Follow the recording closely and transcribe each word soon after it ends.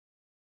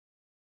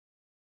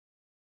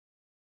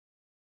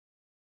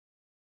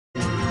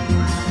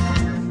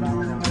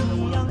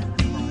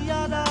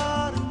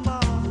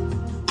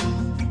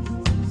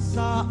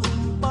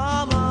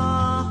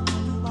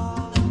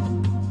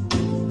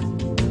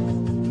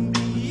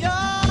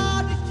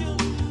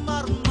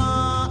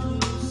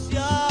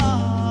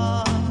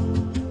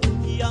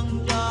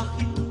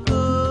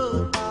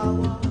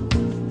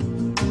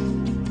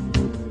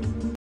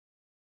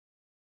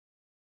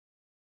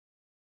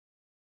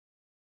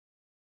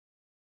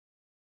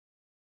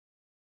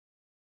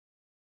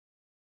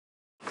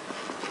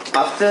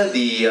After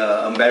the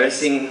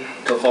embarrassing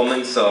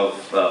performance of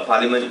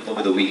Parliament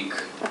over the week,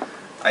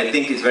 I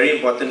think it's very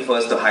important for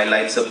us to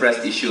highlight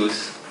suppressed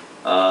issues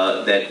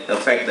that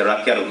affect the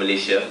rakyat of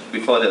Malaysia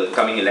before the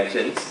coming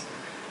elections.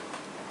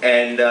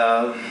 And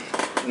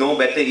no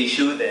better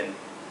issue than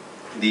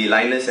the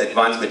Lynas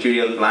Advanced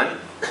Material Plant.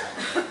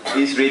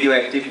 Is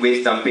radioactive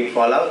waste dumping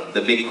fallout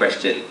the big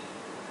question?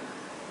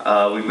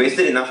 We've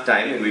wasted enough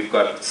time and we've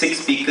got 6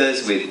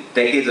 speakers with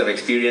decades of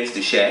experience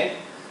to share.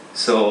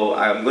 So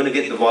I'm going to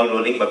get the ball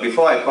rolling, but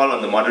before I call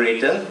on the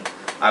moderator,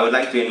 I would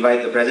like to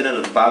invite the President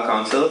of the Bar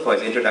Council for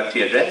his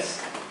introductory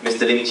address,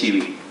 Mr.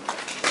 Chee.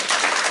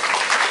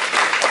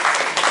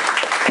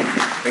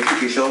 Thank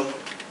you, Kishore.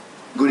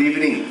 Good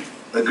evening,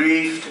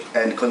 aggrieved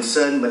and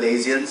concerned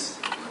Malaysians,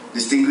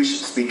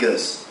 distinguished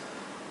speakers.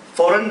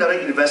 Foreign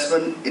direct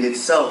investment in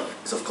itself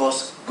is of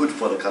course good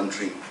for the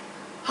country.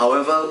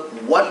 However,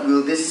 what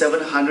will this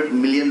 700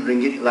 million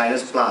ringgit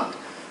Lynas plant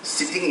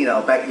sitting in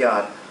our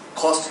backyard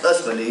cost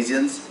us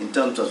Malaysians in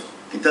terms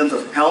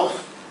of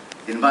health,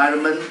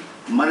 environment,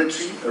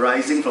 monetary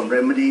arising from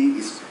remedying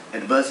its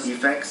adverse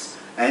effects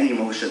and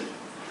emotion?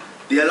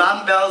 The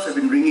alarm bells have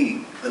been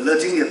ringing,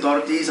 alerting the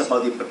authorities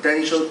about the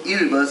potential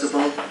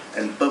irreversible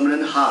and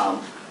permanent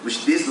harm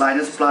which this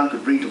Lynas plant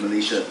could bring to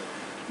Malaysia.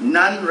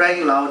 None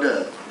rang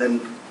louder than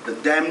the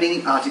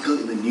damning article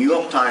in the New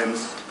York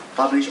Times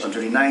published on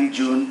 29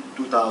 June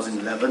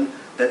 2011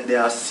 that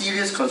there are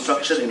serious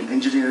construction and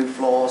engineering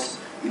flaws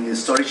in the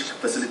storage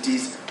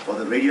facilities for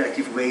the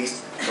radioactive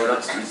waste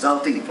products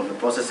resulting from the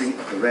processing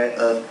of the rare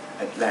earth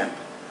at LAMP.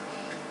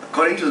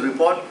 According to the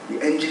report,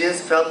 the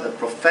engineers felt a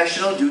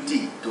professional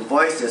duty to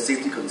voice their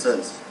safety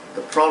concerns.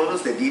 The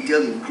problems they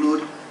detailed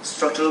include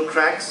structural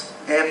cracks,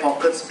 air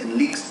pockets and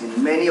leaks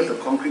in many of the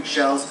concrete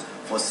shells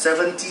for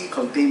 70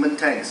 containment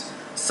tanks,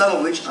 some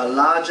of which are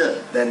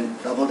larger than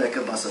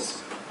double-decker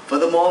buses.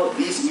 Furthermore,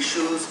 these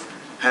issues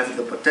have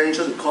the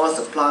potential to cause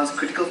the plant's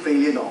critical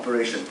failure in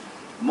operation.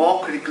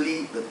 More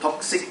critically, the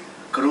toxic,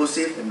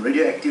 corrosive and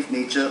radioactive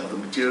nature of the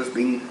materials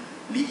being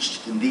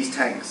leached in these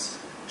tanks,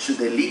 should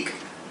they leak,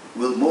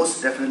 will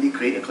most definitely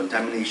create a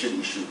contamination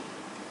issue.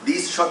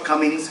 These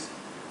shortcomings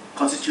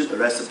constitute a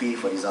recipe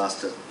for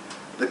disaster.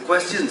 The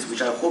questions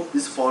which I hope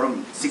this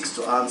forum seeks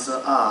to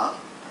answer are: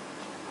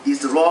 is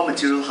the raw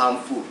material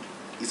harmful?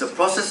 Is the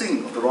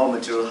processing of the raw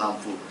material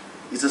harmful?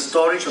 Is the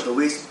storage of the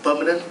waste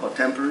permanent or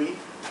temporary?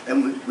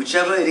 And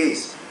whichever it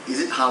is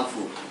it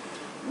harmful?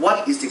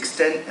 What is the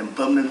extent and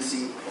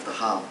permanency of the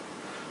harm?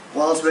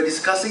 Whilst we're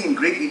discussing in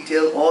great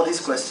detail all these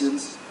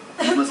questions,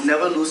 we must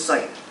never lose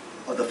sight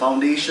of the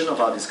foundation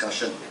of our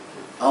discussion,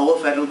 our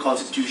federal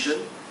constitution,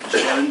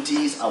 which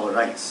guarantees our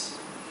rights.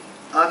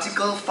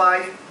 Article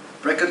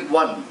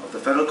 5(1) of the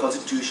federal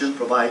constitution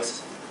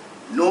provides,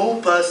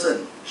 "No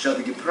person shall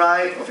be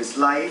deprived of his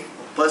life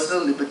or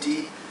personal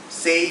liberty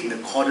save in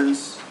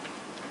accordance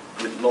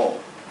with law."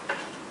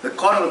 The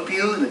Court of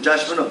Appeal in the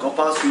judgment of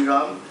Gopal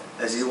Sriram,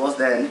 as he was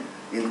then,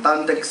 in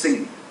Tan Teck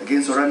Sing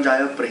against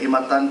Suruhanjaya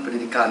Perkhidmatan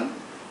Pendidikan,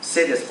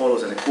 said as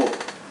follows, and I quote,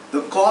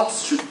 "The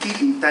courts should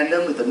keep in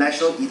tandem with the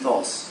national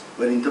ethos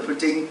when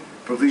interpreting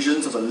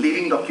provisions of a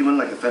living document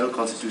like the federal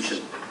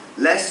constitution,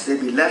 lest they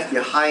be left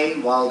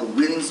behind while the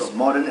winds of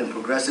modern and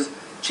progressive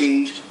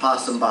change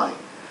pass them by.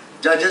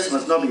 Judges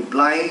must not be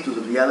blind to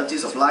the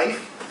realities of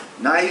life,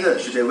 neither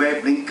should they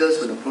wear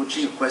blinkers when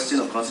approaching a question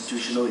of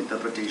constitutional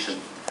interpretation.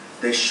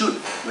 They should,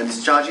 when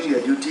discharging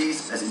their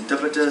duties as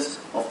interpreters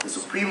of the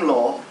supreme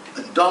law,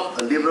 adopt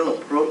a liberal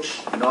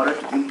approach in order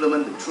to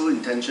implement the true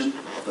intention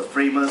of the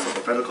framers of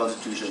the federal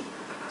constitution.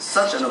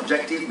 Such an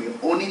objective may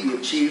only be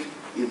achieved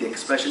if the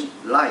expression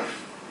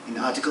life in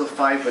Article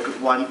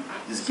 5(1)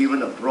 is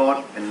given a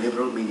broad and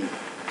liberal meaning.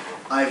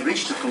 I have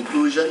reached the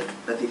conclusion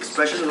that the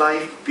expression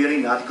life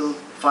appearing in Article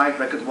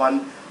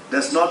 5(1)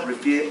 does not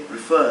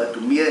refer to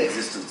mere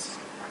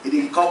existence. It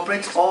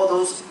incorporates all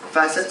those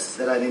facets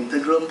that are an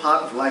integral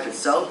part of life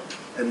itself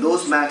and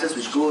those matters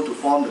which go to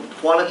form the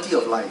quality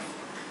of life.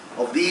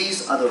 Of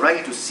these are the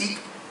right to seek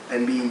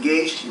and be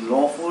engaged in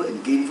lawful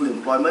and gainful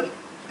employment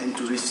and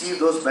to receive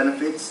those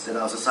benefits that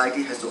our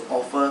society has to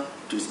offer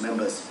to its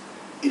members.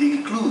 It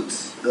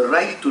includes the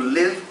right to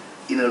live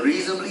in a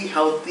reasonably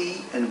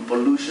healthy and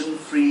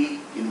pollution-free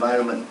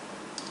environment.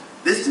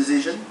 This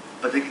decision,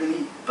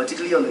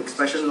 particularly on the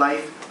expression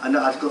life under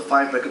Article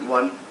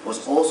 5(1),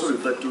 was also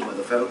referred to by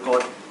the Federal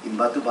Court in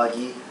Batu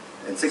Bagi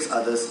and 6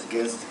 others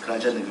against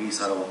Kerajaan Negeri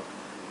Sarawak.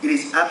 It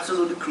is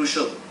absolutely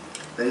crucial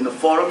that in a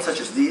forum such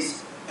as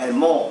this and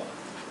more,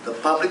 the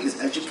public is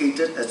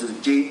educated as to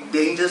the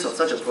dangers of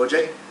such a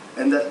project,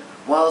 and that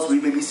whilst we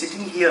may be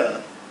sitting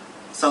here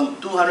some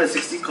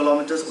 260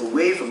 kilometers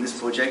away from this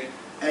project,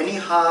 any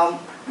harm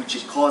which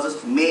it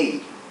causes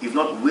may, if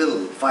not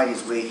will, find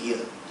its way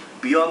here.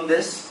 Beyond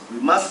this, we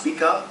must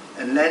speak up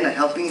and lend a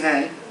helping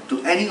hand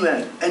to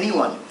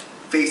anyone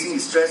facing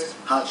distress,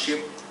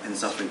 hardship and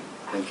suffering.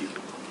 Thank you.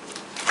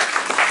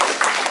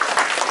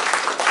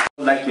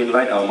 I would like to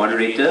invite our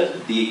moderator,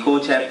 the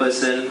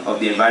co-chairperson of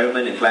the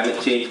Environment and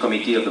Climate Change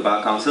Committee of the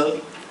Bar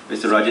Council,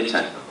 Mr. Roger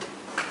Chan.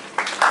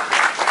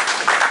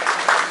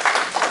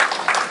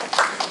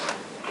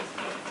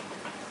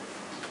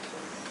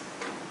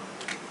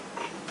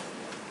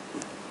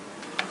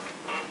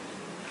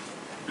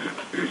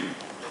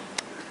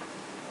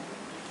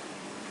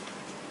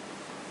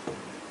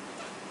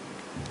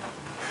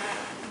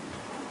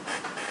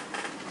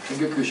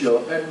 Thank you,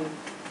 Kishore, and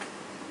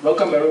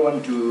welcome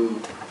everyone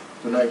to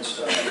tonight's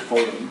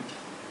forum.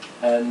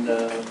 And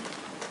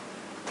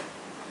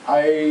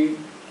I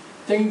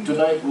think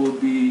tonight will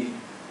be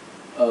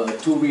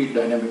two-way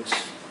dynamics.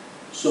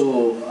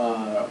 So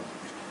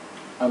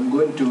I'm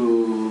going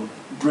to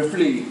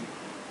briefly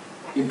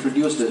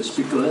introduce the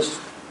speakers.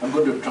 I'm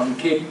going to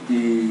truncate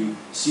the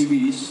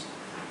CVs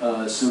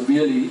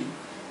severely.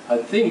 I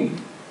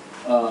think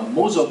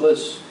most of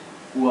us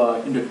who are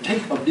in the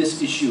thick of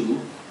this issue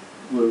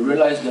will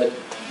realize that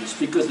the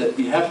speakers that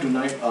we have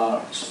tonight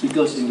are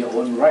speakers in their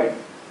own right.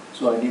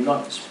 So I did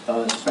not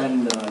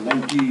spend a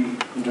lengthy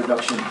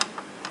introduction.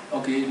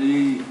 Okay,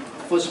 the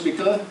first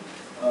speaker,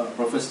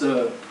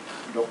 Professor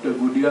Dr.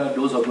 Gudia.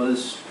 Those of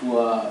us who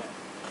are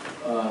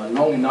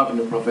long enough in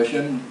the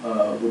profession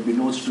will be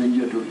no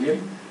stranger to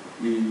him.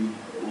 He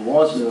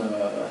was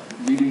a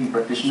leading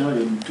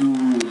practitioner in two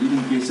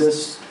leading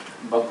cases,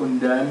 Bakun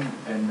Dam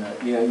and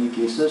AIE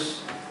cases.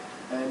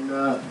 And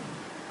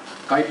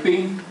Kai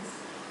Ping,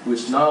 who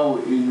is now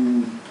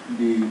in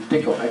the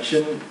thick of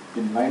action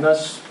in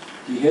Lynas.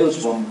 He hails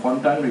from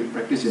Kuantan, he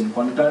practices in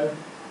Kuantan,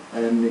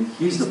 and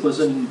he's the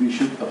person we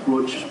should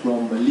approach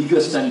from a legal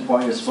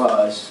standpoint as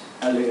far as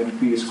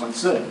LAMP is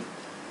concerned.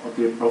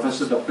 Okay,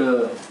 Professor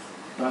Dr.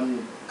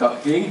 Tan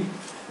Kak Heng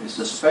is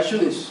a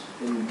specialist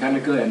in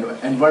chemical and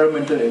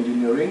environmental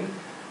engineering,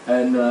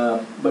 and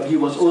but he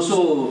was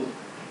also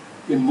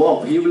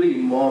heavily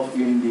involved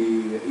in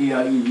the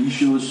AIE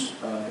issues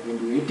in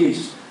the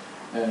 80s,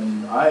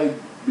 and I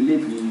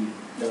believe he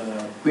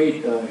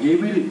paid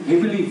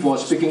heavily for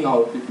speaking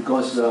out,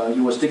 because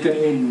he was taken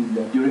in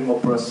during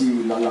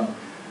Operasi Lalang,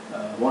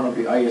 one of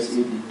the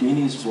ISA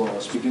detainees for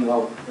speaking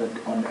out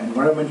on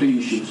environmental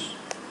issues.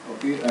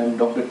 Okay, and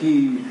Dr.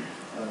 T.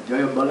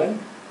 Jayabalan,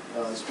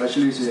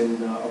 specialist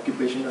in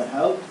occupational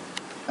health,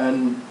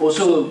 and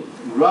also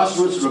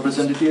grassroots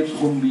representatives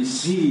whom we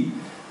see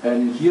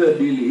and hear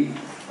daily,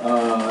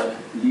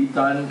 Lee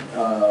Tan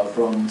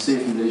from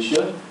Safe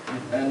Malaysia,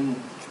 and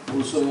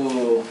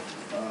also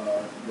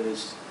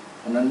there's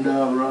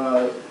Ananda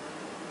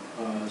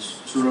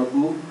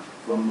Surabu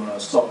from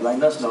Stop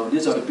Lynas. Now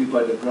these are the people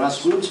at the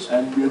grassroots,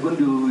 and we are going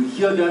to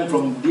hear them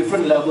from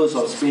different levels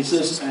of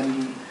spaces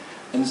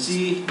and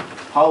see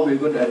how we're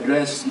going to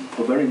address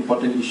a very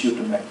important issue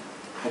tonight.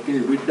 Okay,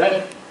 with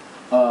that,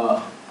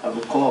 I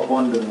will call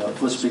upon the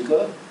first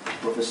speaker,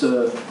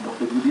 Professor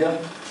Dr. Gudia.